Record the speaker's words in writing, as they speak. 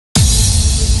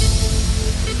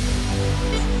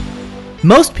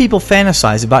Most people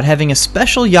fantasize about having a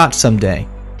special yacht someday.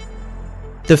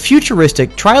 The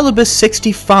futuristic Trilobis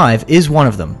 65 is one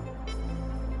of them.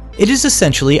 It is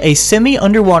essentially a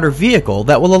semi-underwater vehicle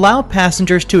that will allow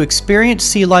passengers to experience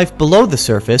sea life below the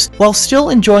surface while still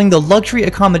enjoying the luxury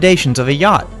accommodations of a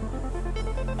yacht.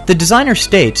 The designer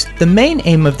states, the main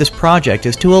aim of this project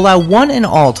is to allow one and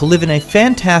all to live in a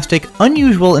fantastic,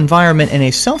 unusual environment in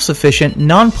a self-sufficient,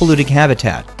 non-polluting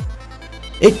habitat.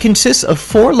 It consists of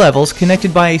 4 levels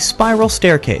connected by a spiral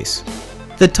staircase.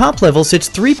 The top level sits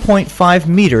 3.5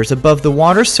 meters above the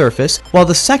water's surface, while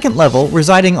the second level,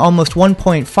 residing almost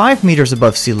 1.5 meters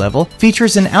above sea level,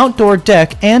 features an outdoor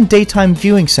deck and daytime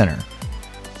viewing center.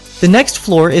 The next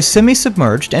floor is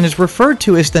semi-submerged and is referred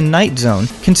to as the night zone,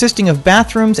 consisting of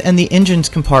bathrooms and the engine's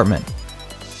compartment.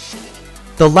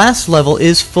 The last level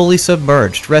is fully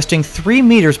submerged, resting 3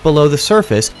 meters below the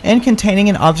surface and containing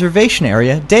an observation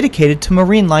area dedicated to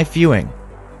marine life viewing.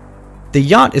 The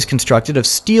yacht is constructed of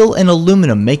steel and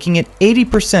aluminum, making it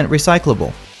 80%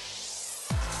 recyclable.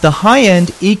 The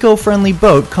high-end, eco-friendly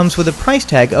boat comes with a price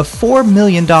tag of $4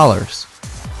 million.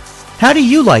 How do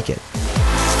you like it?